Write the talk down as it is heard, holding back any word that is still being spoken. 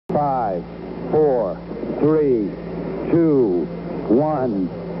5, 4, 3, 2,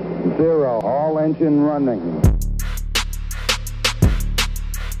 1, 0. All engine running.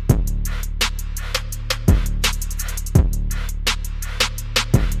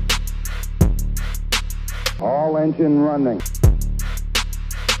 All engine running.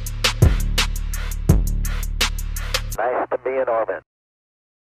 Nice to be in orbit.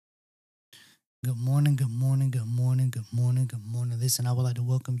 Good morning, good morning, good morning, good morning, good morning. Listen, I would like to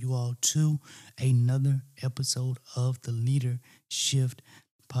welcome you all to another episode of the Leader Shift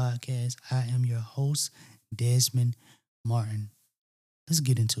Podcast. I am your host, Desmond Martin. Let's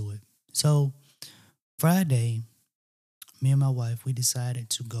get into it. So, Friday, me and my wife, we decided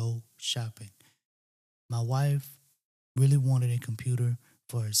to go shopping. My wife really wanted a computer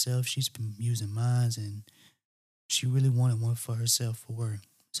for herself. She's been using mine, and she really wanted one for herself for work.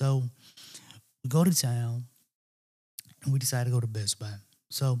 So, we go to town, and we decide to go to Best Buy.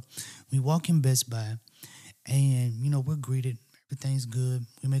 So we walk in Best Buy, and, we're greeted. Everything's good.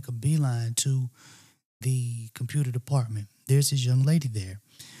 We make a beeline to the computer department. There's this young lady there.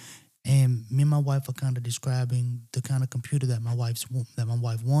 And me and my wife are kind of describing the kind of computer that my wife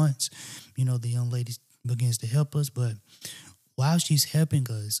wants. The young lady begins to help us. But while she's helping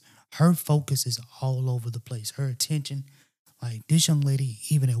us, her focus is all over the place. Her attention, like this young lady,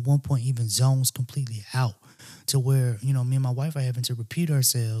 even at one point, even zones completely out to where, me and my wife are having to repeat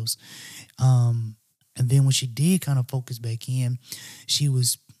ourselves. And then when she did kind of focus back in, she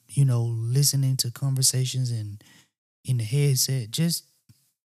was, listening to conversations and in the headset, just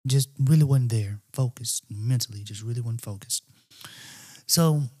really wasn't there, focused mentally, just really wasn't focused.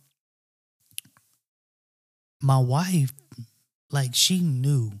 So my wife, she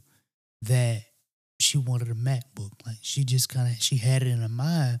knew that she wanted a MacBook. She had it in her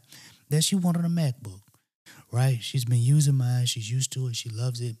mind that she wanted a MacBook, right? She's been using mine. She's used to it. She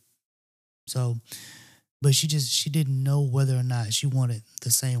loves it. So, but she didn't know whether or not she wanted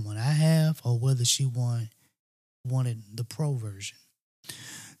the same one I have or whether she wanted the Pro version.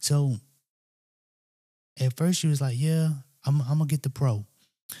 So at first she was like, yeah, I'm going to get the Pro.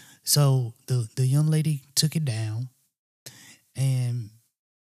 So the young lady took it down and,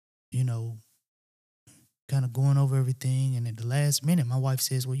 kind of going over everything. And at the last minute, my wife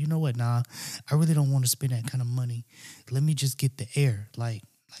says, well, you know what? Nah, I really don't want to spend that kind of money. Let me just get the Air like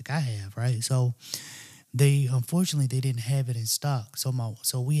I have, right? So unfortunately, they didn't have it in stock.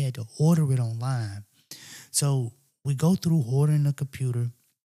 So we had to order it online. So we go through ordering the computer.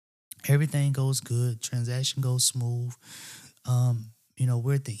 Everything goes good. Transaction goes smooth.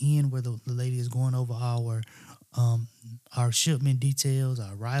 We're at the end where the lady is going over our shipment details,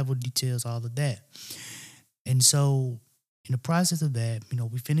 our arrival details, all of that. And so in the process of that,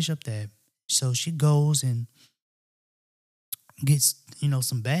 we finish up that. So she goes and gets,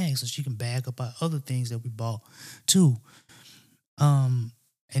 some bags so she can bag up our other things that we bought too. And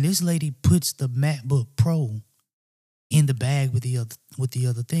this lady puts the MacBook Pro in the bag with the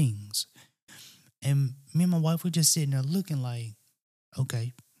other things. And me and my wife were just sitting there looking like,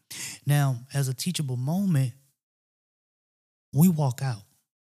 okay. Now, as a teachable moment, we walk out.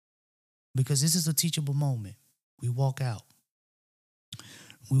 Because this is a teachable moment. We walk out.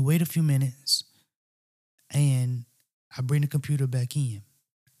 We wait a few minutes, and I bring the computer back in.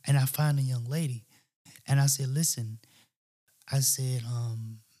 And I find a young lady. And I said, listen,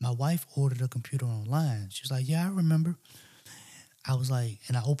 my wife ordered a computer online. She was like, yeah, I remember. I was like,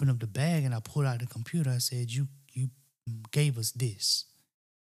 and I opened up the bag and I pulled out the computer. I said, you gave us this.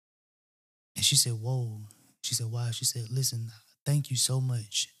 And she said, whoa. She said, wow. She said, listen, thank you so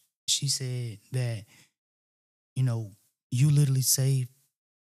much. She said that, you literally saved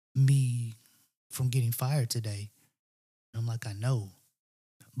me from getting fired today. And I'm like, I know.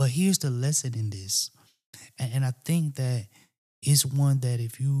 But here's the lesson in this. And I think that it's one that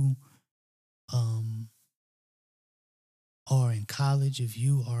if you are in college, if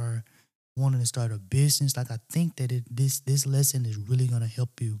you are wanting to start a business, I think that this lesson is really going to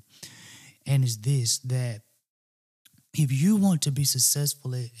help you. And it's this, that if you want to be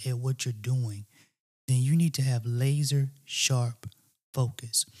successful at what you're doing, then you need to have laser sharp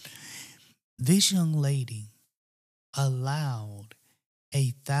focus. This young lady allowed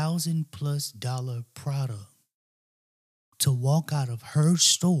 $1,000+ product to walk out of her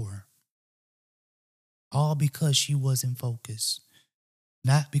store all because she wasn't focused.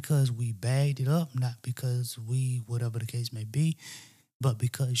 Not because we bagged it up, not because we, whatever the case may be, but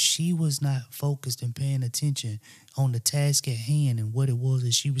because she was not focused and paying attention on the task at hand and what it was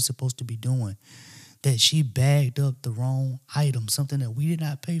that she was supposed to be doing. that she bagged up the wrong item, something that we did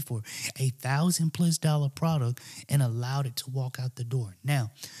not pay for, $1,000+ product, and allowed it to walk out the door.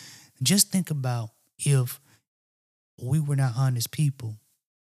 Now, just think about if we were not honest people.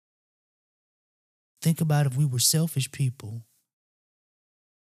 Think about if we were selfish people.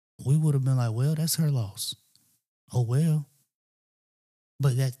 We would have been like, well, that's her loss. Oh, well.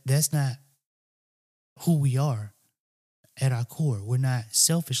 But that's not who we are at our core. We're not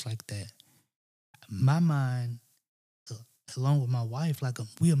selfish like that. My mind, along with my wife, like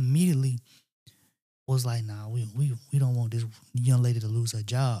we immediately was like, nah, we don't want this young lady to lose her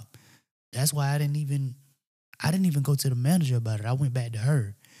job. That's why I didn't even go to the manager about it. I went back to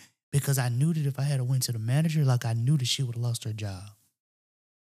her because I knew that if I had went to the manager, like I knew that she would have lost her job.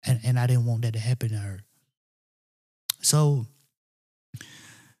 And I didn't want that to happen to her. So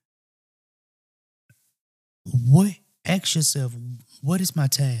ask yourself, what is my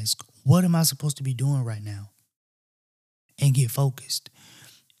task? What am I supposed to be doing right now? And get focused.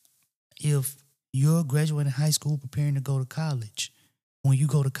 If you're graduating high school, preparing to go to college, when you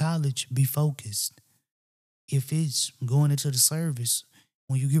go to college, be focused. If it's going into the service,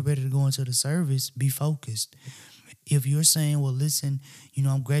 when you get ready to go into the service, be focused. If you're saying, well, listen,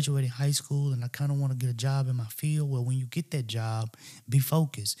 I'm graduating high school and I kind of want to get a job in my field, well, when you get that job, be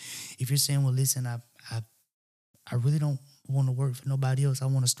focused. If you're saying, well, listen, I really don't want to work for nobody else. I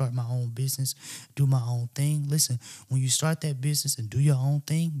want to start my own business, do my own thing. Listen, when you start that business and do your own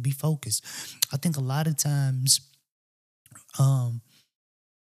thing, be focused. I think a lot of times,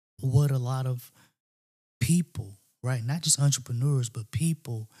 what a lot of people, right, not just entrepreneurs, but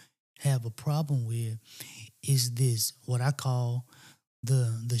people have a problem with is this, what I call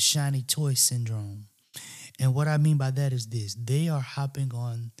the shiny toy syndrome. And what I mean by that is this: they are hopping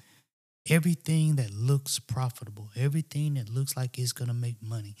on everything that looks profitable, everything that looks like it's going to make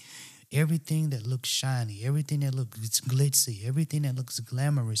money, everything that looks shiny, everything that looks glitzy, everything that looks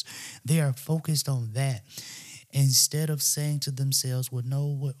glamorous. They are focused on that instead of saying to themselves, well,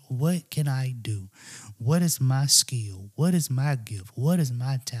 no, what can I do? What is my skill? What is my gift? What is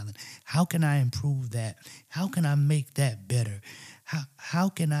my talent? How can I improve that? How can I make that better? How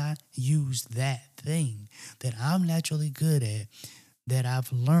can I use that thing that I'm naturally good at, that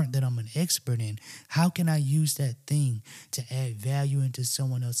I've learned that I'm an expert in? How can I use that thing to add value into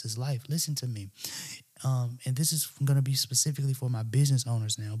someone else's life? Listen to me. And this is going to be specifically for my business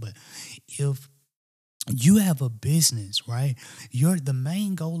owners now, but if you have a business, right? The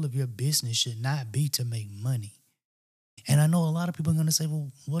main goal of your business should not be to make money. And I know a lot of people are going to say,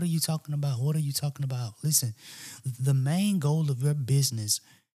 well, what are you talking about? What are you talking about? Listen, the main goal of your business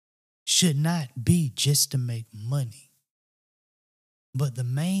should not be just to make money. But the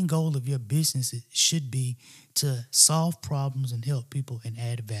main goal of your business should be to solve problems and help people and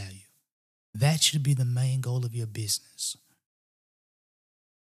add value. That should be the main goal of your business.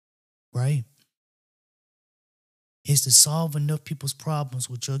 Right? Is to solve enough people's problems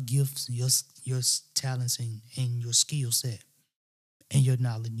with your gifts, your talents, and your skill set, and your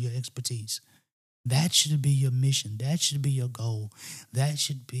knowledge, your expertise. That should be your mission. That should be your goal. That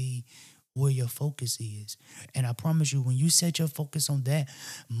should be where your focus is. And I promise you, when you set your focus on that,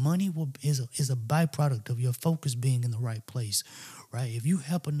 money is a byproduct of your focus being in the right place, right? If you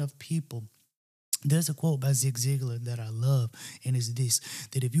help enough people, there's a quote by Zig Ziglar that I love, and it's this: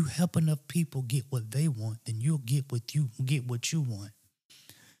 that if you help enough people get what they want, then you'll get what you want.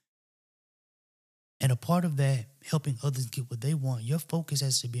 And a part of that, helping others get what they want, your focus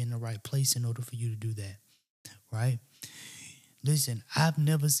has to be in the right place in order for you to do that, right? Listen, I've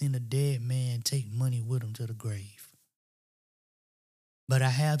never seen a dead man take money with him to the grave. But I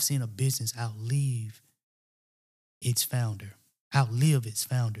have seen a business outlive its founder,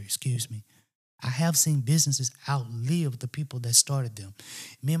 excuse me. I have seen businesses outlive the people that started them.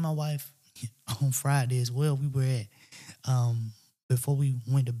 Me and my wife, on Friday as well, we were at, before we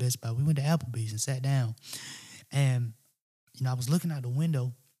went to Best Buy, we went to Applebee's and sat down. And, I was looking out the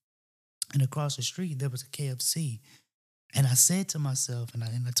window, and across the street, there was a KFC. And I said to myself, and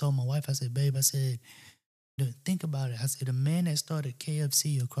I told my wife, I said, babe, I said, think about it. I said, the man that started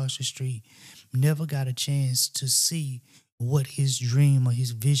KFC across the street never got a chance to see what his dream or his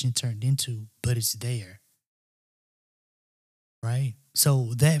vision turned into, but it's there. Right?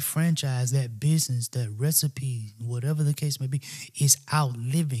 So that franchise, that business, that recipe, whatever the case may be, is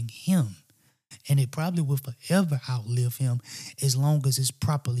outliving him. And it probably will forever outlive him as long as it's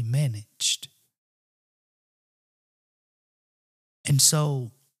properly managed. And so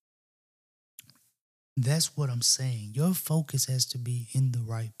that's what I'm saying. Your focus has to be in the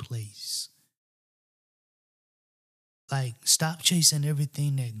right place. Like, stop chasing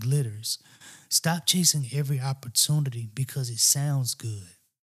everything that glitters. Stop chasing every opportunity because it sounds good.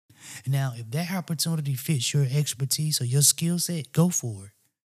 Now, if that opportunity fits your expertise or your skill set, go for it.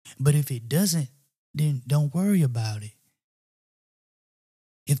 But if it doesn't, then don't worry about it.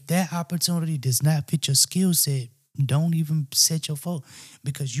 If that opportunity does not fit your skill set, don't even set your focus,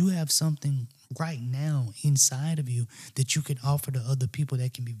 because you have something right now inside of you that you can offer to other people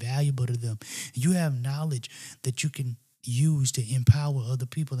that can be valuable to them. You have knowledge that you can use to empower other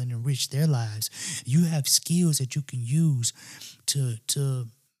people and enrich their lives. You have skills that you can use to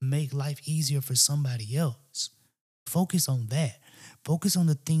make life easier for somebody else. Focus on that. Focus on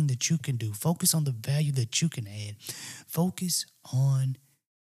the thing that you can do. Focus on the value that you can add. Focus on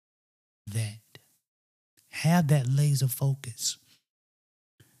that. Have that laser focus.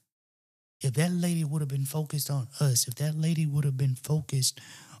 If that lady would have been focused on us, if that lady would have been focused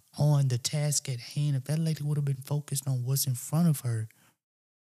on the task at hand, if that lady would have been focused on what's in front of her,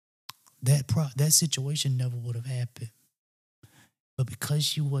 that situation never would have happened. But because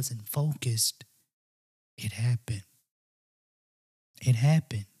she wasn't focused, it happened. It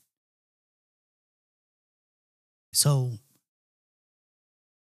happened. So,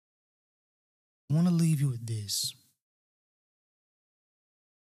 I want to leave you with this.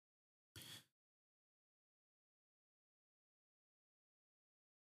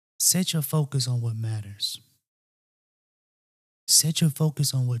 Set your focus on what matters. Set your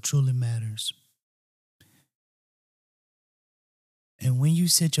focus on what truly matters. And when you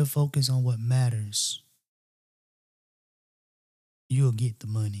set your focus on what matters, you'll get the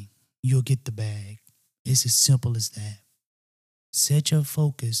money. You'll get the bag. It's as simple as that. Set your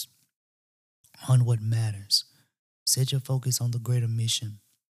focus on what matters. Set your focus on the greater mission.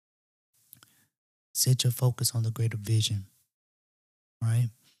 Set your focus on the greater vision. Right?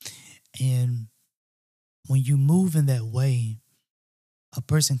 And when you move in that way, a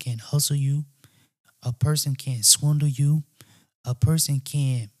person can't hustle you. A person can't swindle you. A person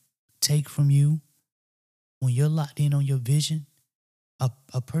can't take from you. When you're locked in on your vision,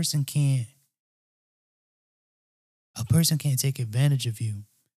 a person can't take advantage of you,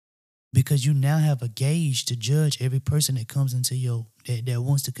 because you now have a gauge to judge every person that comes into that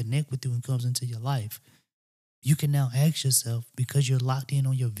wants to connect with you and comes into your life. You can now ask yourself, because you're locked in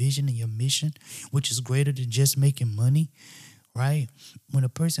on your vision and your mission, which is greater than just making money, right? When a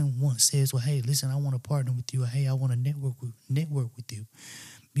person says, well, hey, listen, I want to partner with you, or hey, I want to network with you,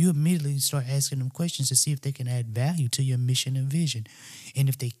 you immediately start asking them questions to see if they can add value to your mission and vision. And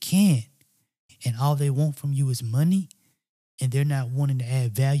if they can't, and all they want from you is money, and they're not wanting to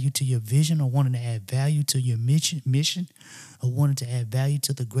add value to your vision, or wanting to add value to your mission, or wanting to add value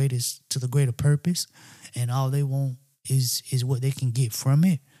to the greater purpose, and all they want is what they can get from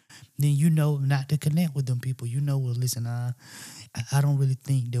it, then you know not to connect with them people. You know, well, listen, I don't really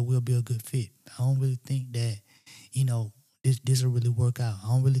think that we'll be a good fit. I don't really think that, this will really work out. I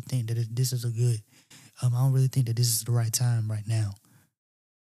don't really think that this is a good, I don't really think that this is the right time right now.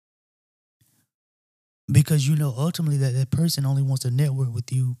 Because you know ultimately that person only wants to network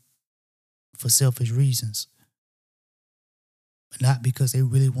with you for selfish reasons. Not because they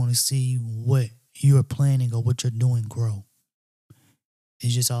really want to see what you're planning or what you're doing grow.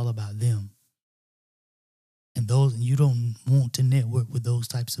 It's just all about them. And you don't want to network with those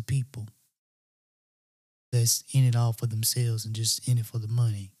types of people that's in it all for themselves and just in it for the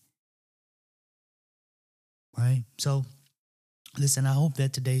money. Right? So, listen, I hope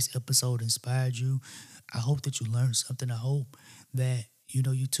that today's episode inspired you. I hope that you learned something. I hope that,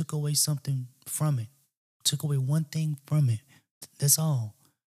 you took away something from it. Took away one thing from it. That's all.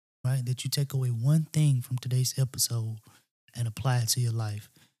 Right? That you take away one thing from today's episode and apply it to your life.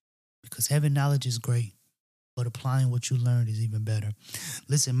 Because having knowledge is great, but applying what you learned is even better.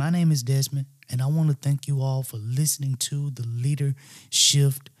 Listen, my name is Desmond, and I want to thank you all for listening to the Leader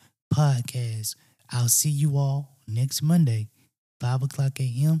Shift Podcast. I'll see you all next Monday, 5 o'clock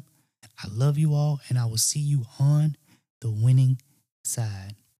a.m. I love you all, and I will see you on the winning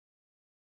side.